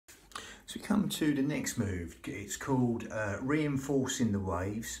So we come to the next move. It's called reinforcing the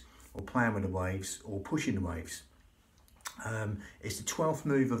waves, or playing with the waves, or pushing the waves. It's the 12th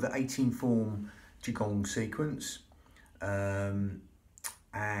move of the 18 form qigong sequence. And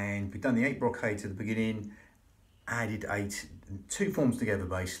we've done the 8 brocade at the beginning, added 2 forms together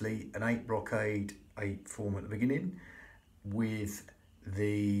basically, an 8 brocade, 8 form at the beginning with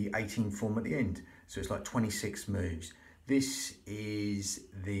the 18 form at the end. So it's like 26 moves. This is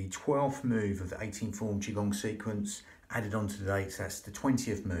the 12th move of the 18 form qigong sequence added onto the 8, so that's the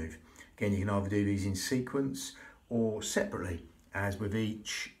 20th move. Again, you can either do these in sequence or separately, as with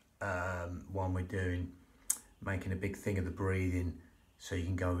each one we're doing, making a big thing of the breathing, so you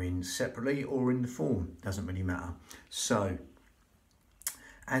can go in separately or in the form, doesn't really matter. So,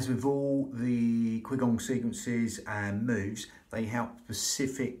 as with all the qigong sequences and moves, they help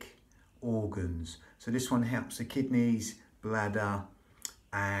specific organs. So this one helps the kidneys, bladder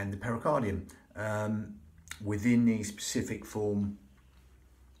and the pericardium within the specific form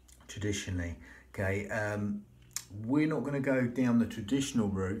traditionally. Okay, we're not going to go down the traditional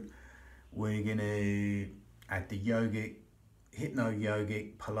route. We're going to add the yogic,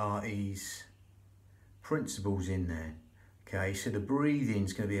 hypno-yogic, Pilates principles in there. Okay, so the breathing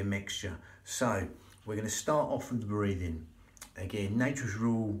is going to be a mixture. So we're going to start off with the breathing. Again, nature's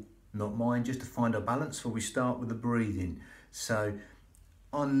rule, not mine, just to find our balance. So we start with the breathing. So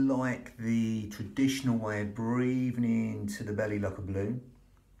unlike the traditional way of breathing into the belly like a balloon,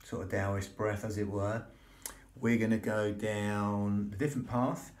 sort of Taoist breath as it were, we're going to go down a different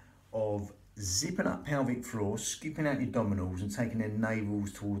path of zipping up pelvic floor, scooping out your abdominals and taking their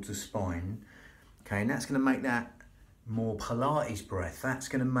navels towards the spine. Okay, and that's going to make that more Pilates breath. That's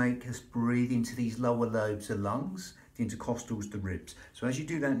going to make us breathe into these lower lobes of lungs, the intercostals, the ribs. So as you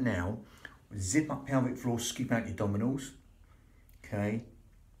do that now, zip up pelvic floor, scoop out your abdominals. Okay,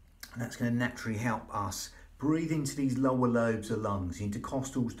 and that's going to naturally help us breathe into these lower lobes of lungs, the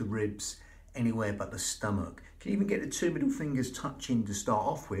intercostals, the ribs, anywhere but the stomach. You can even get the 2 middle fingers touching to start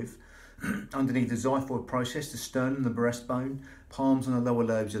off with, underneath the xiphoid process, the sternum, the breastbone, palms on the lower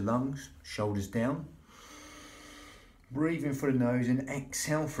lobes of lungs, shoulders down. Breathe in through the nose and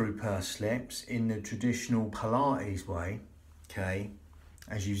exhale through pursed lips in the traditional Pilates way, okay,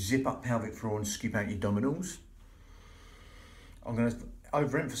 as you zip up pelvic floor and scoop out your abdominals. I'm going to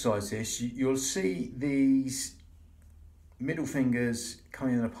overemphasize this. You'll see these middle fingers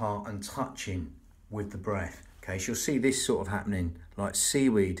coming apart and touching with the breath. Okay, so you'll see this sort of happening, like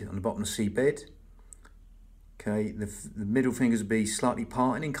seaweed on the bottom of the seabed. Okay, the middle fingers will be slightly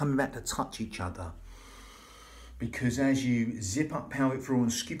parting and coming back to touch each other. Because as you zip up pelvic floor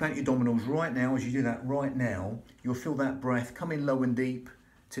and scoop out your abdominals right now, as you do that right now, you'll feel that breath coming low and deep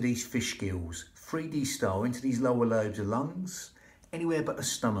to these fish gills, 3D style, into these lower lobes of lungs, anywhere but the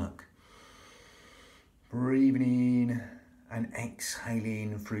stomach. Breathing in and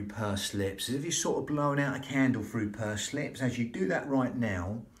exhaling through pursed lips, as if you're sort of blowing out a candle through pursed lips. As you do that right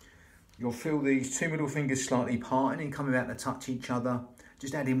now, you'll feel these 2 middle fingers slightly parting and coming back to touch each other,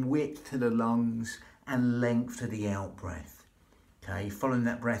 just adding width to the lungs and length to the out breath. Okay, following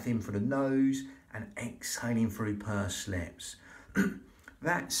that breath in through the nose and exhaling through pursed lips.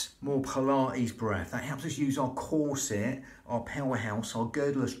 That's more Pilates breath. That helps us use our corset, our powerhouse, our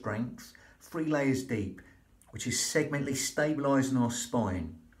girdle of strength, 3 layers deep, which is segmentally stabilising our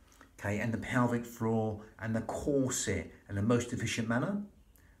spine, okay, and the pelvic floor and the corset in the most efficient manner,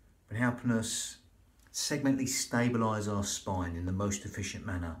 but helping us segmentally stabilise our spine in the most efficient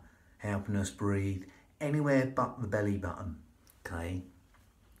manner, helping us breathe anywhere but the belly button, okay?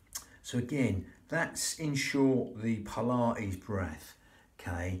 So again, that's in short the Pilates breath,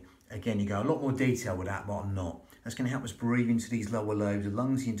 okay? Again, you go a lot more detail with that, but I'm not. That's going to help us breathe into these lower lobes, the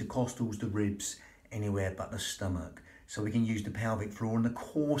lungs, the intercostals, the ribs, anywhere but the stomach. So we can use the pelvic floor and the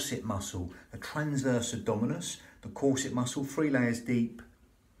corset muscle, the transverse abdominis, the corset muscle, 3 layers deep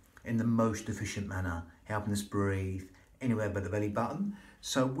in the most efficient manner, helping us breathe anywhere but the belly button.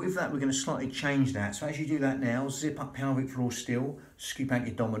 So with that, we're going to slightly change that. So as you do that now, zip up pelvic floor still, scoop out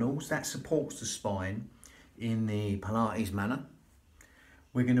your abdominals. That supports the spine in the Pilates manner.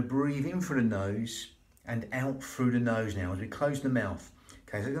 We're going to breathe in through the nose and out through the nose now as we close the mouth.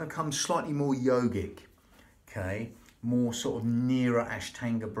 Okay, so we're going to come slightly more yogic, okay, more sort of nearer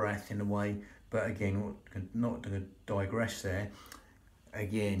Ashtanga breath in a way, but again, not going to digress there.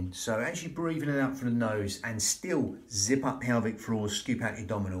 Again, so as you're breathing it out through the nose and still zip up pelvic floor, scoop out your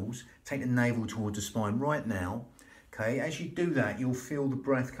abdominals, take the navel towards the spine right now. Okay, as you do that, you'll feel the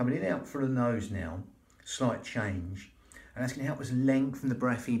breath coming in and out through the nose now, slight change. And that's going to help us lengthen the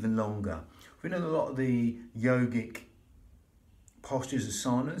breath even longer. We know a lot of the yogic postures,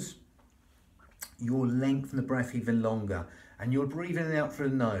 asanas, you'll lengthen the breath even longer. And you're breathing out through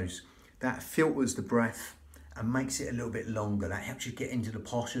the nose. That filters the breath and makes it a little bit longer. That helps you get into the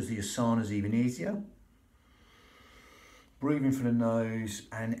postures, the asanas even easier. Breathing through the nose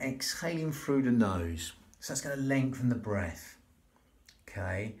and exhaling through the nose. So that's going to lengthen the breath.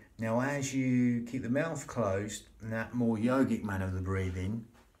 Okay, now as you keep the mouth closed in that more yogic manner of the breathing,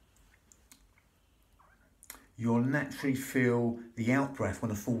 you'll naturally feel the out breath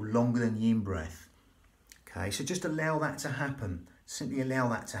want to fall longer than the in breath. Okay, so just allow that to happen. Simply allow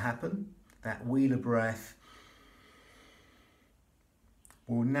that to happen. That wheeler breath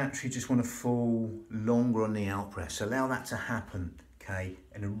will naturally just want to fall longer on the out breath. So allow that to happen, okay,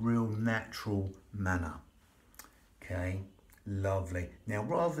 in a real natural manner. Okay. Lovely. Now,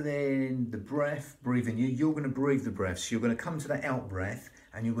 rather than the breath breathing you, you're going to breathe the breath. So you're going to come to that out breath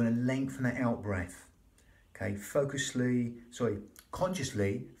and you're going to lengthen that out breath. Okay,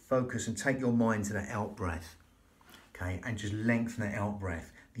 consciously focus and take your mind to that out breath. Okay, and just lengthen that out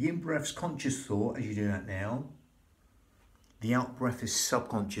breath. The in breath's conscious thought as you do that now. The out breath is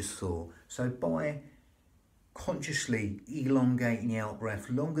subconscious thought. So by consciously elongating the out breath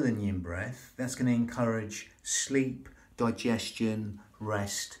longer than the in breath, that's going to encourage sleep, digestion,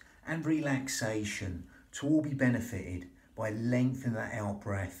 rest and relaxation to all be benefited by lengthening that out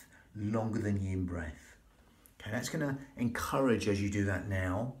breath longer than the in breath. Okay, that's going to encourage, as you do that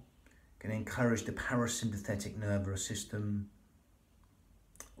now, going to encourage the parasympathetic nervous system,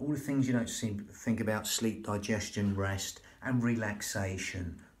 all the things you don't think about, sleep, digestion, rest and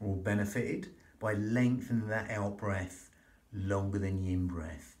relaxation are all benefited by lengthening that out breath longer than the in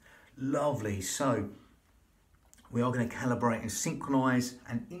breath. Lovely. So we are going to calibrate and synchronize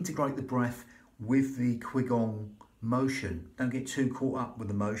and integrate the breath with the qigong motion. Don't get too caught up with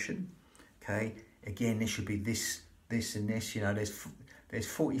the motion. Okay, again, this should be this and this. You know, there's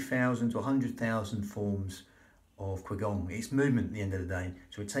 40,000 to 100,000 forms of qigong. It's movement at the end of the day.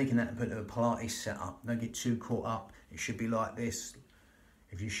 So we're taking that and putting it in a Pilates setup. Don't get too caught up. It should be like this.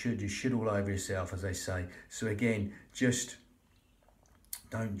 If you should all over yourself, as they say. So again, just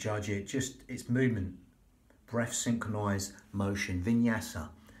don't judge it. Just it's movement. Breath synchronized motion, vinyasa,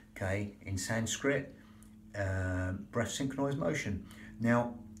 okay, in Sanskrit, breath synchronized motion.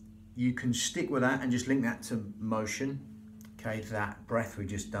 Now, you can stick with that and just link that to motion, okay, to that breath we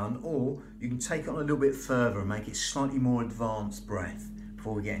just done, or you can take it on a little bit further and make it slightly more advanced breath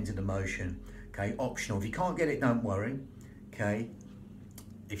before we get into the motion, okay, optional. If you can't get it, don't worry, okay.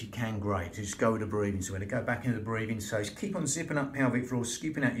 If you can, great, just go with the breathing. So we're going to go back into the breathing. So keep on zipping up pelvic floor,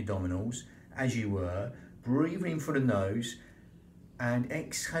 scooping out your abdominals as you were. Breathing in through the nose and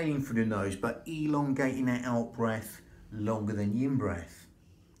exhaling through the nose, but elongating that out breath longer than the in breath.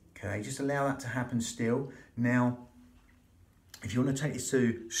 Okay, just allow that to happen still. Now, if you want to take this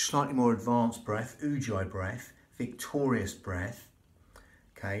to slightly more advanced breath, ujjayi breath, victorious breath,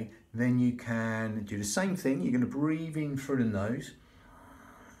 okay, then you can do the same thing. You're going to breathe in through the nose.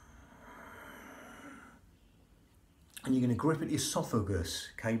 And you're going to grip at the esophagus,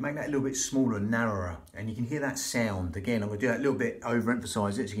 okay, make that a little bit smaller and narrower, and you can hear that sound. Again, I'm going to do that a little bit,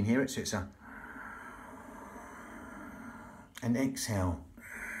 overemphasize it so you can hear it, so it's a, and exhale.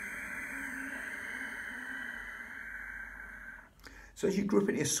 So as you grip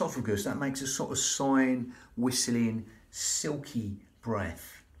at the esophagus, that makes a sort of sighing, whistling, silky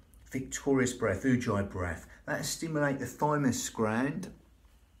breath, victorious breath, ujjayi breath. That stimulates the thymus gland,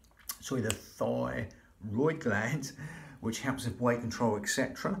 the thyroid gland, which helps with weight control,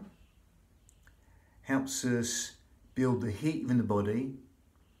 etc. Helps us build the heat within the body.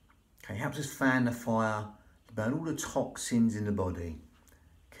 Okay, helps us fan the fire, burn all the toxins in the body.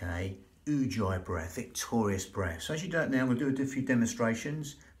 Okay, ujjayi breath, victorious breath. So as you do it now, I'm going to do a few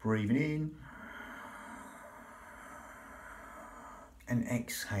demonstrations. Breathing in and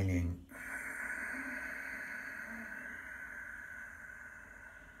exhaling.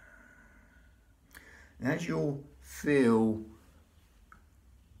 And as you'll feel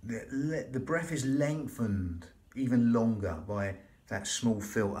that the breath is lengthened even longer by that small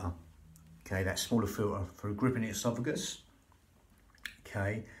filter, okay, that smaller filter for gripping the esophagus,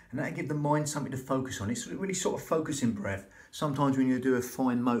 okay, and that'll give the mind something to focus on. It's really sort of focusing breath. Sometimes when you do a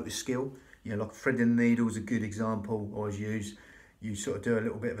fine motor skill, you know, like threading the needle is a good example I always use. You sort of do a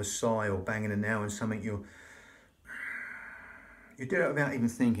little bit of a sigh or banging a nail and something, you do it without even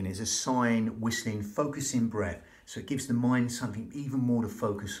thinking. It's a sighing, whistling, focusing breath. So it gives the mind something even more to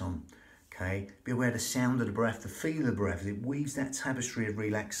focus on. Okay, be aware of the sound of the breath, the feel of the breath. It weaves that tapestry of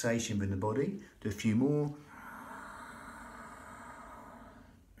relaxation within the body. Do a few more.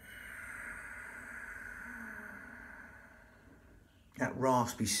 That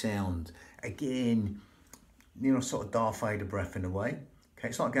raspy sound. Again, you know, sort of Darth Vader breath in a way. Okay,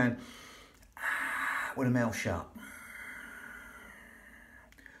 it's like going with a mouth shut.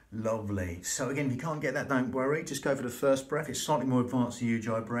 Lovely. So again, if you can't get that, don't worry. Just go for the first breath. It's slightly more advanced than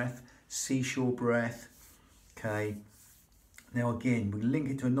Ujjayi breath. Seashore breath. Okay. Now again, we link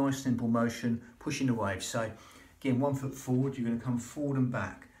it to a nice simple motion, pushing the waves. So again, 1 foot forward, you're going to come forward and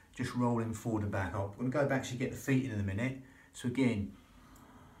back, just rolling forward and back. I'm going to go back so you get the feet in a minute. So again,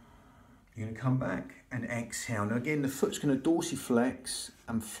 you're going to come back and exhale. Now again, the foot's going to dorsiflex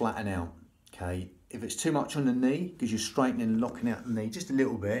and flatten out. Okay. If it's too much on the knee, because you're straightening and locking out the knee just a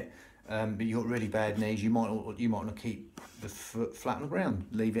little bit, but you've got really bad knees, you might want to keep the foot flat on the ground.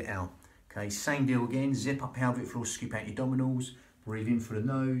 Leave it out. Okay, same deal again. Zip up pelvic floor, scoop out your abdominals, breathe in through the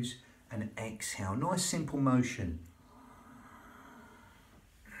nose, and exhale. Nice simple motion.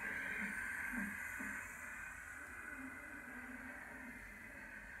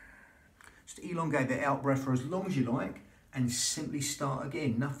 Just elongate the out breath for as long as you like, and simply start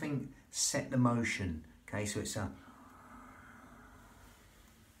again. Nothing set the motion. Okay, so it's a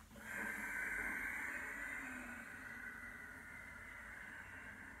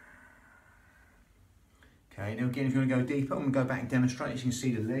okay, now again, if you want to go deeper, I'm going to go back and demonstrate. As you can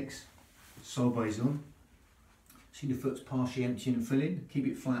see the legs, sideways on. See the foot's partially emptying and filling. Keep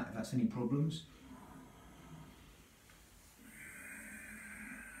it flat if that's any problems.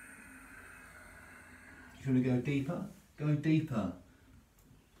 If you want to go deeper.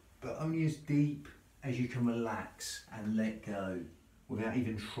 But only as deep as you can relax and let go without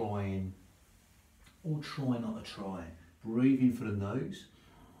even trying, or try not to try. Breathe in for the nose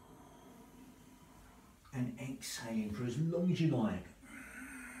and exhaling for as long as you like.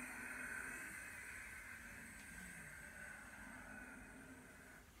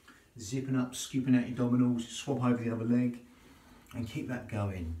 Zipping up, scooping out your abdominals, swap over the other leg and keep that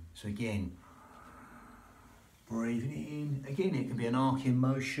going. So again, breathing it in. Again, it can be an arcing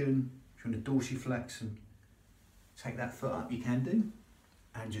motion. If you want to dorsiflex and take that foot up, you can do.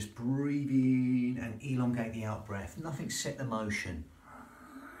 And just breathe in and elongate the out breath. Nothing set the motion.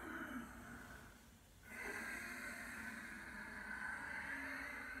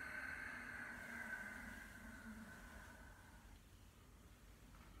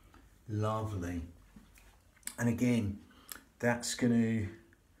 Lovely. And again, that's going to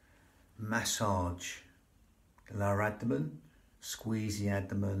massage the lower abdomen, squeeze the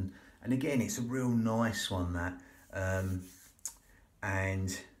abdomen, and again, it's a real nice one, that.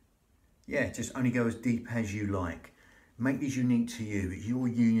 And yeah, just only go as deep as you like. Make these unique to you. It's your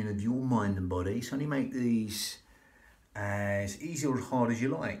union of your mind and body. So only make these as easy or as hard as you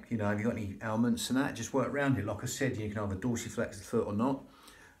like. You know, if you've got any ailments and that, just work around it. Like I said, you can either dorsiflex the foot or not.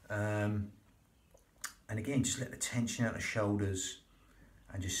 And again, just let the tension out of the shoulders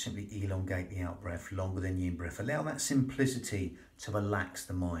and just simply elongate the out breath longer than the in breath. Allow that simplicity to relax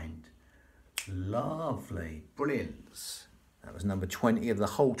the mind. Lovely, brilliant. That was number 20 of the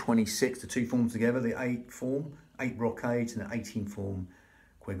whole 26, the two forms together, the 8 brocades and the 18 form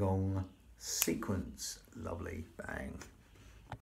qigong sequence. Lovely, bang.